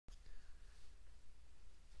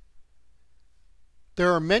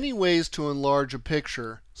There are many ways to enlarge a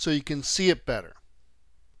picture so you can see it better.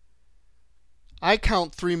 I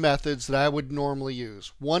count 3 methods that I would normally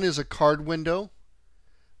use. One is a card window,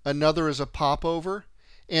 another is a popover,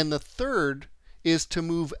 and the third is to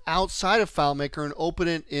move outside of FileMaker and open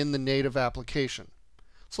it in the native application.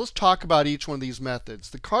 So let's talk about each one of these methods.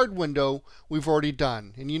 The card window we've already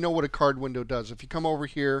done, and you know what a card window does. If you come over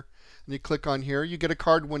here and you click on here, you get a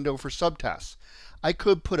card window for subtasks. I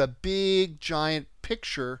could put a big giant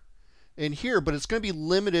picture in here, but it's going to be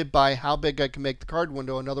limited by how big I can make the card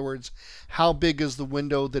window. In other words, how big is the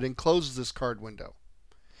window that encloses this card window.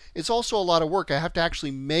 It's also a lot of work. I have to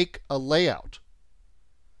actually make a layout.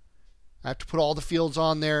 I have to put all the fields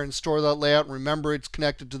on there and store that layout and remember it's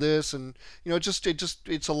connected to this, and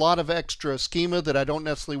it's a lot of extra schema that I don't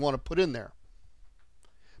necessarily want to put in there.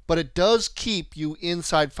 But it does keep you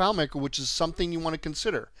inside FileMaker, which is something you want to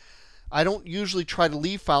consider. I don't usually try to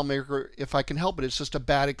leave FileMaker if I can help it. It's just a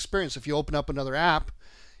bad experience. If you open up another app,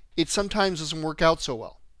 it sometimes doesn't work out so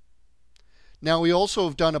well. Now we also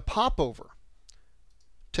have done a popover.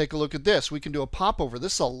 Take a look at this. We can do a popover.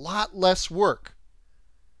 This is a lot less work.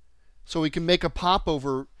 So we can make a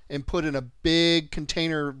popover and put in a big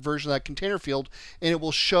container version of that container field, and it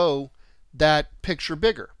will show that picture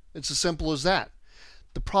bigger. It's as simple as that.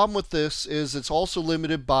 The problem with this is it's also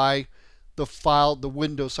limited by the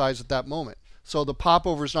window size at that moment. So the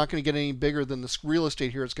popover is not going to get any bigger than this real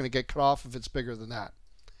estate here. It's going to get cut off if it's bigger than that.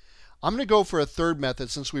 I'm going to go for a third method.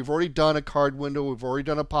 Since we've already done a card window, we've already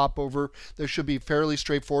done a popover, this should be fairly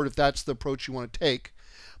straightforward if that's the approach you want to take.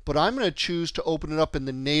 But I'm going to choose to open it up in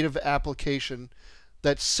the native application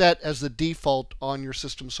that's set as the default on your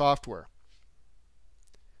system software.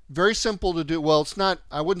 Very simple to do. Well, it's not,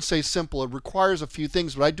 I wouldn't say simple. It requires a few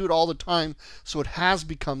things, but I do it all the time, so it has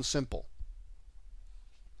become simple.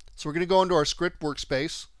 So we're going to go into our script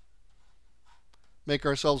workspace, make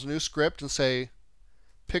ourselves a new script, and say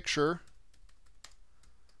picture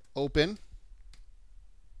open.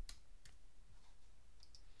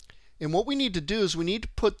 And what we need to do is we need to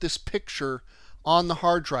put this picture on the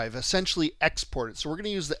hard drive, essentially export it. So we're going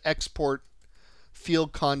to use the export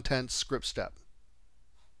field contents script step.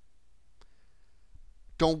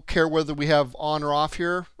 Don't care whether we have on or off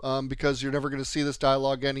here because you're never going to see this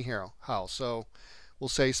dialog anyhow. So we'll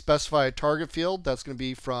say specify a target field. That's going to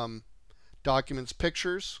be from Documents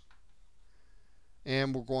Pictures.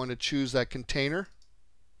 And we're going to choose that container.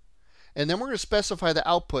 And then we're going to specify the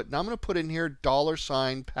output. And I'm going to put in here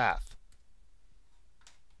 $path,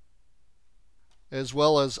 as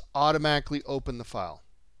well as automatically open the file.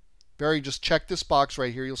 Just check this box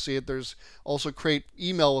right here. You'll see it. There's also create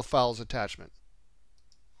email with files attachment.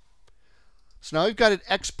 So now we've got it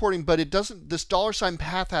exporting, but it doesn't. This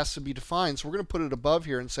 $path has to be defined. So we're going to put it above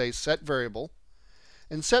here and say set variable.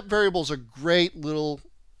 And set variable is a great little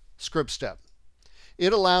script step.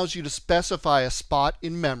 It allows you to specify a spot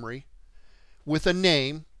in memory with a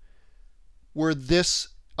name where this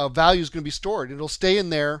value is going to be stored. It'll stay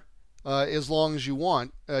in there as long as you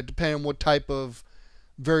want, depending on what type of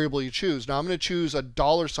variable you choose. Now I'm going to choose a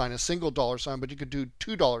 $, a single $, but you could do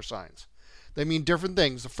 $2. They mean different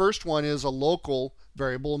things. The first one is a local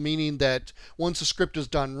variable, meaning that once the script is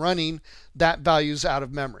done running, that value is out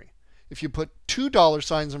of memory. If you put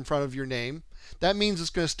 $2 in front of your name, that means it's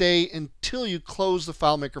going to stay until you close the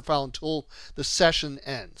FileMaker file, until the session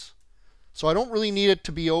ends. So I don't really need it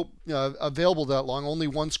to be available that long. Only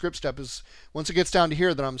one script step is, once it gets down to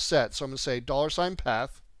here, then I'm set. So I'm going to say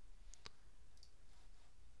 $path.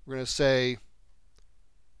 We're going to say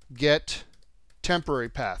get temporary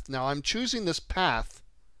path. Now I'm choosing this path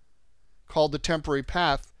called the temporary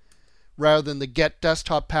path rather than the get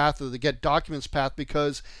desktop path or the get documents path,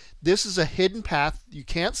 because this is a hidden path. You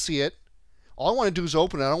can't see it. All I want to do is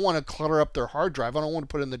open it. I don't want to clutter up their hard drive. I don't want to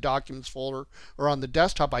put it in the documents folder or on the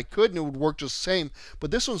desktop. I could and it would work just the same, but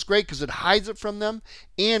this one's great because it hides it from them,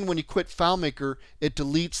 and when you quit FileMaker it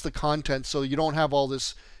deletes the content, so you don't have all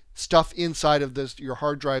this stuff inside of your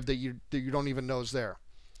hard drive that you don't even know is there.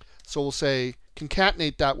 So we'll say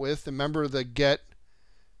concatenate that with, remember the get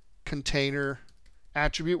container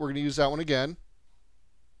attribute. We're going to use that one again.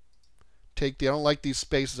 I don't like these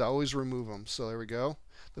spaces. I always remove them. So there we go.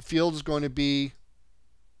 The field is going to be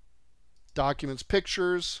Documents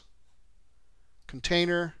Pictures,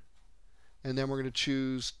 container, and then we're going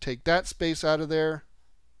to take that space out of there,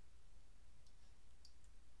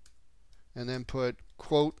 and then put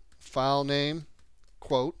quote file name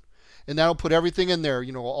quote. And that'll put everything in there,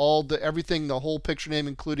 everything, the whole picture name,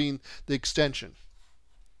 including the extension.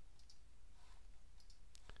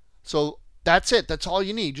 So That's it. That's all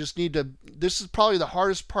you need. Just need to, this is probably the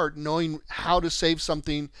hardest part, knowing how to save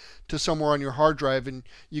something to somewhere on your hard drive. And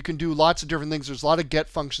you can do lots of different things. There's a lot of get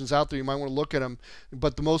functions out there. You might want to look at them.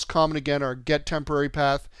 But the most common, again, are get temporary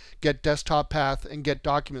path, get desktop path, and get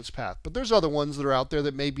documents path. But there's other ones that are out there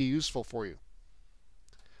that may be useful for you.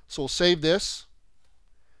 So we'll save this,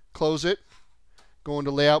 close it, go into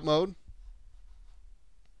layout mode,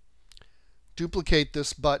 duplicate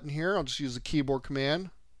this button here. I'll just use the keyboard command.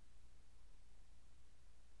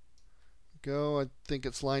 Go. I think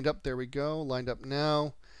it's lined up. There we go. Lined up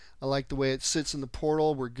now. I like the way it sits in the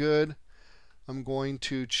portal. We're good. I'm going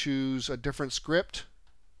to choose a different script.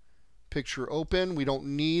 Picture open. We don't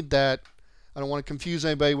need that. I don't want to confuse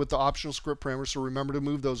anybody with the optional script parameters, so remember to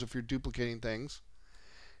move those if you're duplicating things.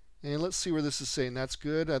 And let's see where this is saying. That's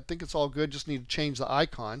good. I think it's all good. Just need to change the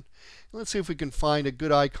icon. And let's see if we can find a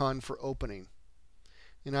good icon for opening.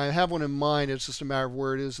 And I have one in mind. It's just a matter of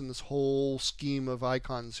where it is in this whole scheme of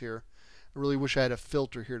icons here. I really wish I had a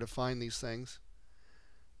filter here to find these things.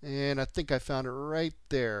 And I think I found it right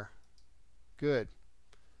there. Good.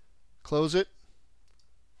 Close it.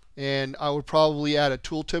 And I would probably add a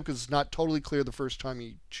tooltip because it's not totally clear the first time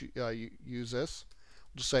you use this.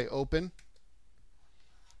 We'll just say open.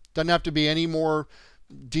 Doesn't have to be any more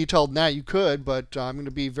detailed than that. You could, but I'm going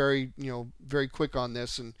to be very quick on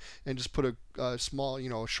this and just put a small,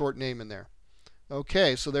 a short name in there.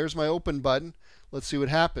 Okay, so there's my open button. Let's see what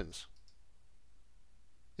happens.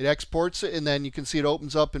 It exports it, and then you can see it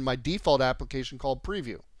opens up in my default application called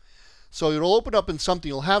Preview. So it'll open up in something.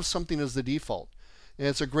 You'll have something as the default. And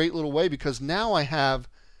it's a great little way because now I have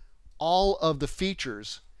all of the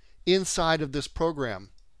features inside of this program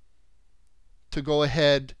to go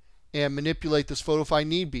ahead and manipulate this photo if I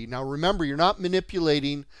need be. Now remember, you're not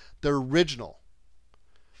manipulating the original.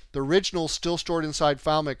 The original is still stored inside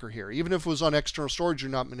FileMaker here. Even if it was on external storage,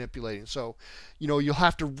 you're not manipulating. So, you'll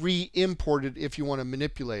have to re-import it if you want to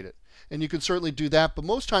manipulate it. And you can certainly do that, but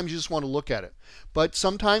most times you just want to look at it. But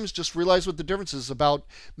sometimes just realize what the difference is about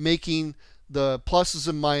making the pluses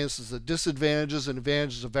and minuses, the disadvantages and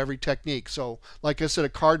advantages of every technique. So, like I said, a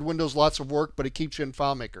card window is lots of work, but it keeps you in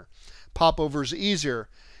FileMaker. Popover is easier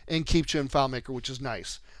and keeps you in FileMaker, which is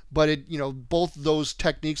nice. But both those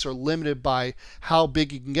techniques are limited by how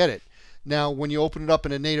big you can get it. Now, when you open it up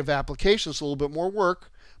in a native application, it's a little bit more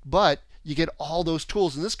work, but you get all those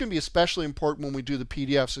tools. And this can be especially important when we do the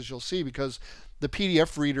PDFs, as you'll see, because the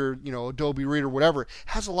PDF reader, Adobe Reader, whatever,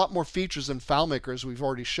 has a lot more features than FileMaker, as we've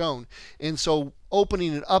already shown. And so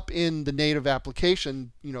opening it up in the native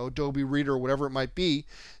application, Adobe Reader or whatever it might be,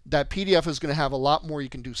 that PDF is going to have a lot more. You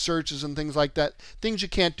can do searches and things like that, things you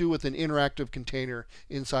can't do with an interactive container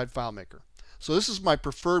inside FileMaker. So this is my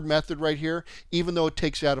preferred method right here. Even though it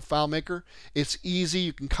takes you out of FileMaker, it's easy.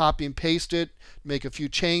 You can copy and paste it, make a few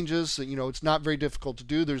changes. It's not very difficult to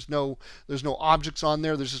do. There's no objects on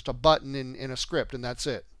there. There's just a button and a script, and that's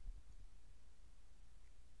it.